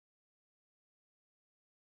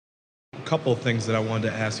Couple of things that I wanted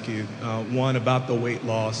to ask you. One about the weight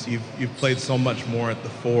loss. You've played so much more at the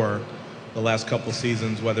four the last couple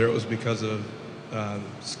seasons, whether it was because of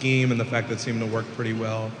scheme and the fact that it seemed to work pretty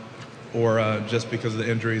well, or just because of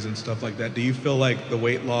the injuries and stuff like that. Do you feel like the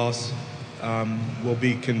weight loss will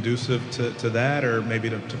be conducive to that, or maybe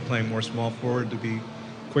to playing more small forward to be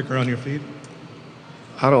quicker on your feet?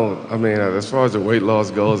 I mean, as far as the weight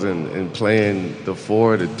loss goes and playing the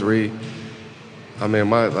four, the three, I mean,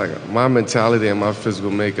 my mentality and my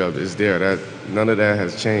physical makeup is there. That none of that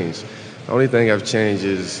has changed. The only thing I've changed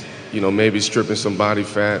is, maybe stripping some body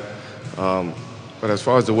fat. But as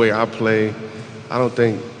far as the way I play, I don't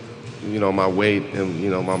think, my weight and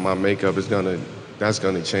my makeup that's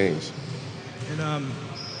gonna change. And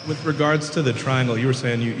with regards to the triangle, you were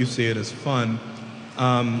saying you see it as fun.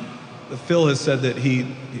 Phil has said that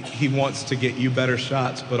he wants to get you better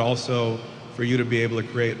shots, but also for you to be able to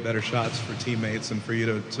create better shots for teammates and for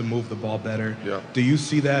you to move the ball better. Yeah. Do you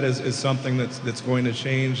see that as something that's going to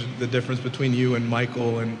change the difference between you and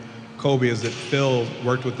Michael and Kobe? Is that Phil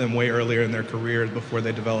worked with them way earlier in their careers before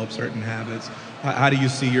they developed certain habits? How do you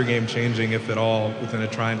see your game changing, if at all, within a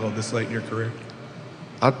triangle this late in your career?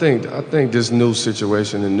 I think this new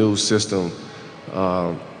situation, the new system,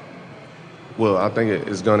 I think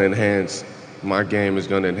it's going to enhance my game. Is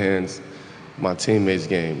going to enhance my teammates'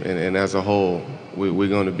 game, and as a whole, we're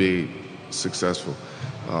going to be successful.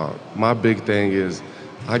 My big thing is,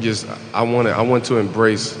 I want to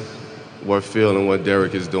embrace what Phil and what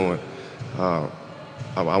Derek is doing. I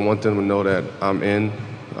want them to know that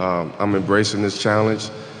I'm embracing this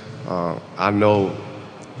challenge. I know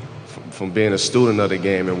from being a student of the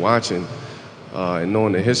game and watching and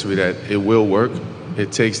knowing the history that it will work.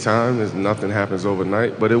 It takes time. Nothing happens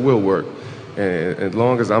overnight, but it will work. And as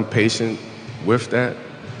long as I'm patient with that,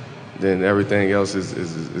 then everything else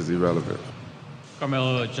is irrelevant.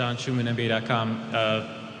 Carmelo, John Schumann, NBA.com.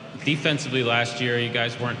 Defensively last year, you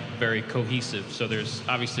guys weren't very cohesive, so there's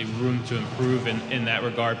obviously room to improve in that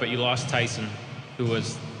regard, but you lost Tyson, who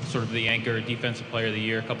was sort of the anchor defensive player of the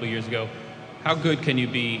year a couple of years ago. How good can you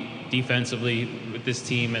be defensively with this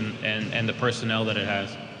team and the personnel that it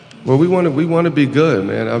has? Well, we want to be good,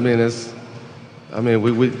 man. I mean,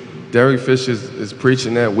 we Derek Fisher is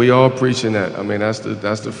preaching that. We all preaching that. I mean, that's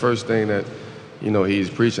the first thing that he's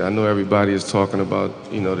preaching. I know everybody is talking about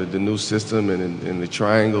the new system and the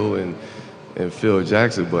triangle and Phil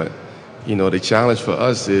Jackson, but the challenge for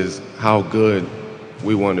us is how good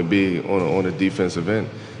we want to be on the defensive end.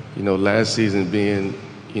 Last season being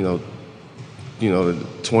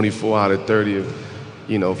 24 out of 30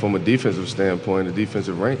 from a defensive standpoint, a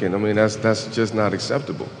defensive ranking. I mean, that's just not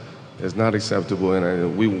acceptable. It's not acceptable,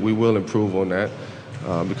 and we will improve on that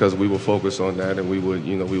because we will focus on that, and we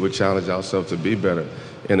would challenge ourselves to be better,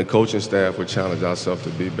 and the coaching staff would challenge ourselves to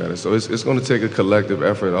be better. So it's going to take a collective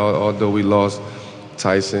effort. Although we lost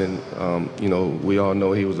Tyson, we all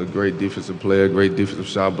know he was a great defensive player, great defensive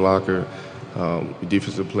shot blocker,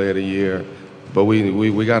 defensive player of the year. But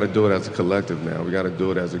we got to do it as a collective now. We got to do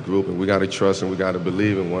it as a group, and we got to trust and we got to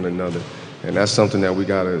believe in one another. And that's something that we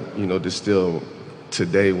got to, distill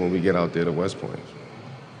today when we get out there to West Point.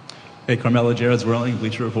 Hey, Carmelo, Jared Zwirling,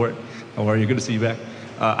 Bleacher Report. How are you? Good to see you back.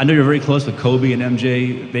 I know you're very close with Kobe and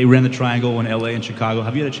MJ. They ran the triangle in LA and Chicago.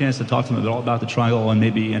 Have you had a chance to talk to them at all about the triangle and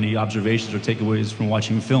maybe any observations or takeaways from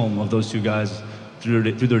watching film of those two guys through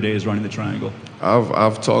their days running the triangle?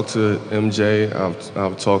 I've talked to MJ.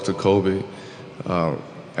 I've talked to Kobe.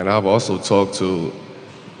 And I've also talked to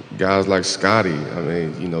guys like Scotty. I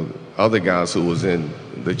mean, other guys who was in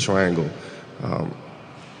the triangle.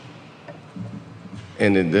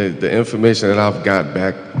 And the information that I've got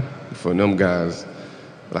back from them guys,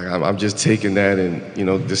 like I'm just taking that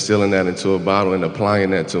and distilling that into a bottle and applying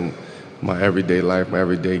that to my everyday life, my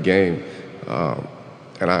everyday game. And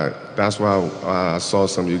that's why I saw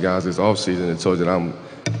some of you guys this offseason and told you that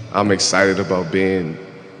I'm excited about being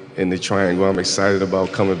in the triangle. I'm excited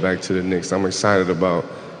about coming back to the Knicks. I'm excited about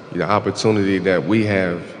the opportunity that we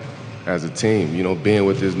have as a team, being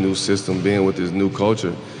with this new system, being with this new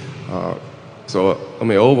culture. So, I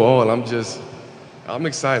mean, overall, I'm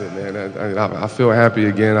excited, man. I feel happy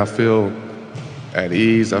again. I feel at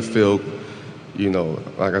ease. I feel,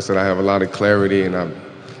 like I said, I have a lot of clarity, and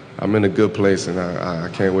I'm in a good place, and I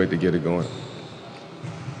can't wait to get it going.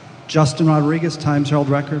 Justin Rodriguez, Times Herald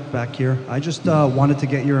record, back here. I just wanted to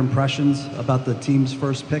get your impressions about the team's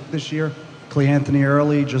first pick this year. Clay Anthony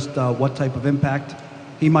early, just what type of impact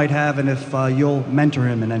he might have, and if you'll mentor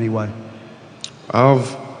him in any way.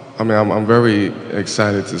 I'm very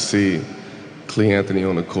excited to see Clay Anthony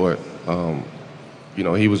on the court.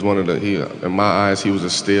 He was in my eyes, he was a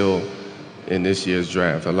steal in this year's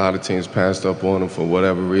draft. A lot of teams passed up on him for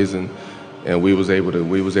whatever reason, and we was able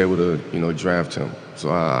to draft him. So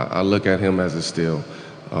I look at him as a steal.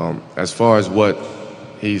 As far as what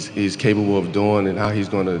he's capable of doing and how he's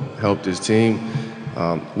going to help this team,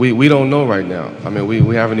 we don't know right now. I mean,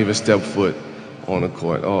 we haven't even stepped foot on the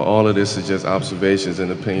court. All of this is just observations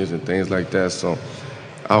and opinions and things like that. So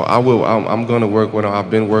I'm going to work with him. I've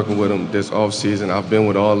been working with him this off season. I've been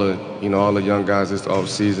with all the young guys this off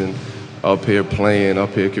season, up here playing,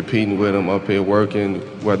 up here competing with them, up here working,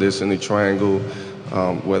 whether it's in the triangle,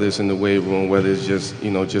 whether it's in the weight room, whether it's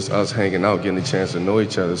just us hanging out, getting a chance to know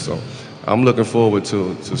each other. So I'm looking forward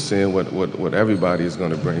to seeing what everybody is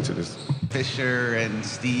going to bring to this. Fisher and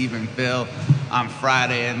Steve and Phil on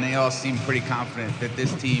Friday, and they all seem pretty confident that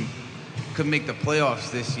this team could make the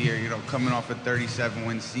playoffs this year, coming off a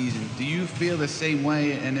 37-win season. Do you feel the same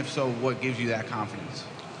way? And if so, what gives you that confidence?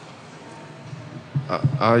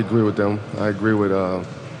 I agree with them. I agree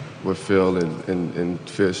with Phil and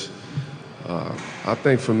Fish. I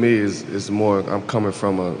think for me is more, I'm coming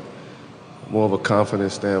from more of a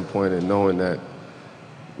confidence standpoint and knowing that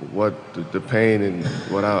what the pain and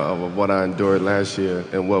what I endured last year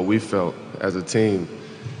and what we felt as a team,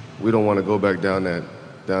 we don't want to go back down that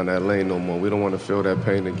lane no more. We don't want to feel that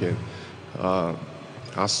pain again.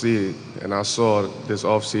 I see it, and I saw this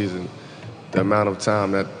offseason the amount of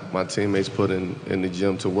time that my teammates put in the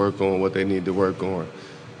gym to work on what they need to work on.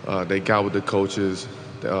 They got with the coaches.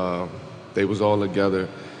 They was all together.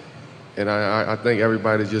 And I think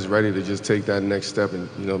everybody's just ready to just take that next step and,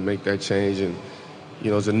 make that change. And,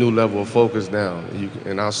 it's a new level of focus now.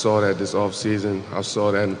 And I saw that this offseason. I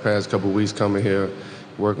saw that in the past couple of weeks coming here,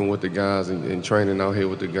 working with the guys and training out here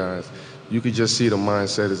with the guys. You could just see the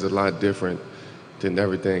mindset is a lot different than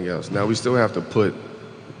everything else. Now, we still have to put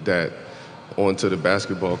that onto the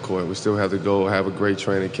basketball court. We still have to go have a great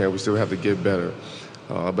training camp. We still have to get better.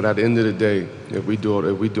 But at the end of the day, if we do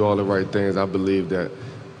all the right things, I believe that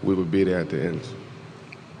we would be there at the end.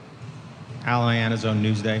 Alan Anazone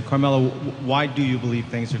Newsday. Carmelo, why do you believe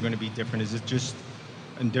things are going to be different? Is it just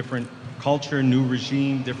a different culture, new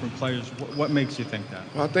regime, different players? What makes you think that?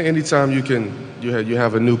 Well, I think anytime you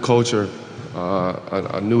have a new culture,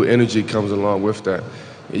 a new energy comes along with that.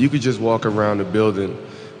 You could just walk around the building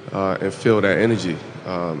and feel that energy.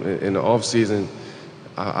 In the off season,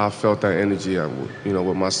 I felt that energy.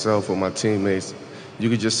 With myself, with my teammates, you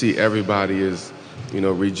could just see everybody is,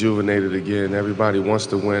 rejuvenated again. Everybody wants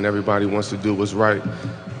to win. Everybody wants to do what's right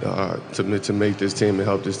to make this team and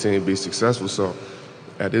help this team be successful. So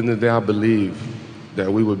at the end of the day, I believe that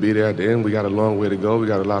we would be there at the end. We got a long way to go. We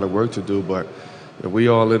got a lot of work to do. But if we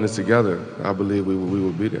all in this together, I believe we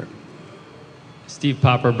will be there. Steve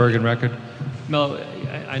Popper, Bergen Record. Mel,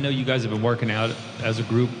 I know you guys have been working out as a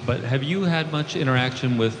group, but have you had much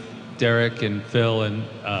interaction with Derek and Phil and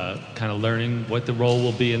kind of learning what the role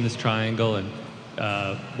will be in this triangle and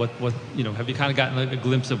have you kind of gotten a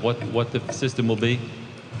glimpse of what the system will be?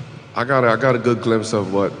 I got a good glimpse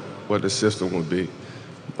of what the system will be,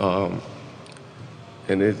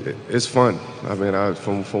 and it's fun. I mean,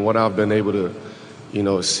 from what I've been able to,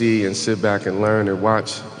 see and sit back and learn and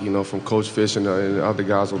watch, from Coach Fish and the other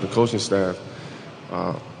guys on the coaching staff.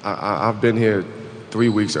 I've been here 3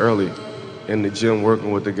 weeks early in the gym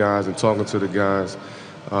working with the guys and talking to the guys,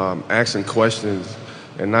 asking questions.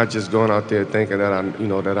 And not just going out there thinking that I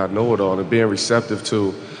know it all, and being receptive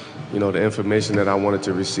to, the information that I wanted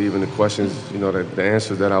to receive and the questions, the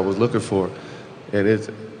answers that I was looking for. And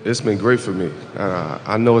it's been great for me.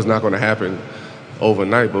 I know it's not going to happen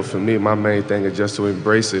overnight, but for me, my main thing is just to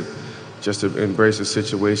embrace it, just to embrace the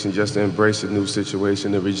situation, just to embrace the new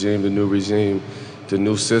situation, the new regime, the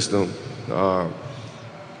new system.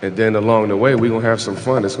 And then along the way, we're going to have some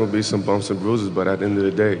fun. It's going to be some bumps and bruises, but at the end of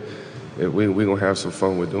the day, we're going to have some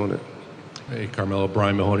fun with doing it. Hey, Carmelo,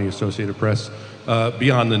 Brian Mahoney, Associated Press.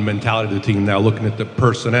 Beyond the mentality of the team, now looking at the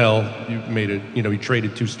personnel, you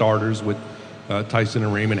traded 2 starters with Tyson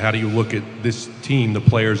and Raymond. How do you look at this team, the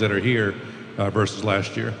players that are here, versus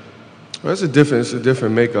last year? Well, it's a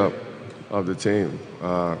different makeup of the team.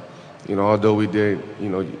 Although we did,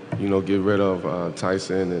 get rid of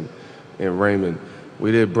Tyson and Raymond,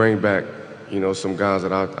 we did bring back some guys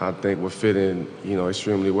that I think would fit in,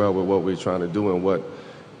 extremely well with what we're trying to do and what,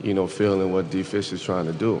 Phil and what D. Fish is trying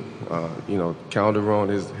to do. Calderon,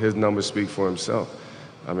 his numbers speak for himself.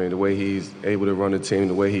 I mean, the way he's able to run the team,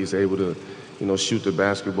 the way he's able to, shoot the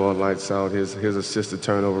basketball lights out, his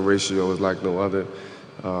assist-to-turnover ratio is like no other.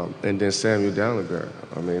 And then Samuel Dallenberg.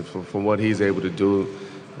 I mean, from what he's able to do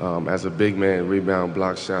as a big man, rebound,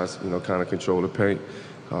 block shots, kind of control the paint.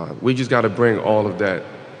 We just got to bring all of that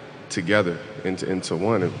together into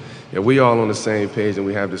one. If we all on the same page and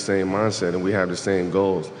we have the same mindset and we have the same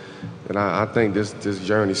goals, then I think this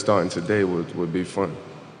journey starting today would be fun.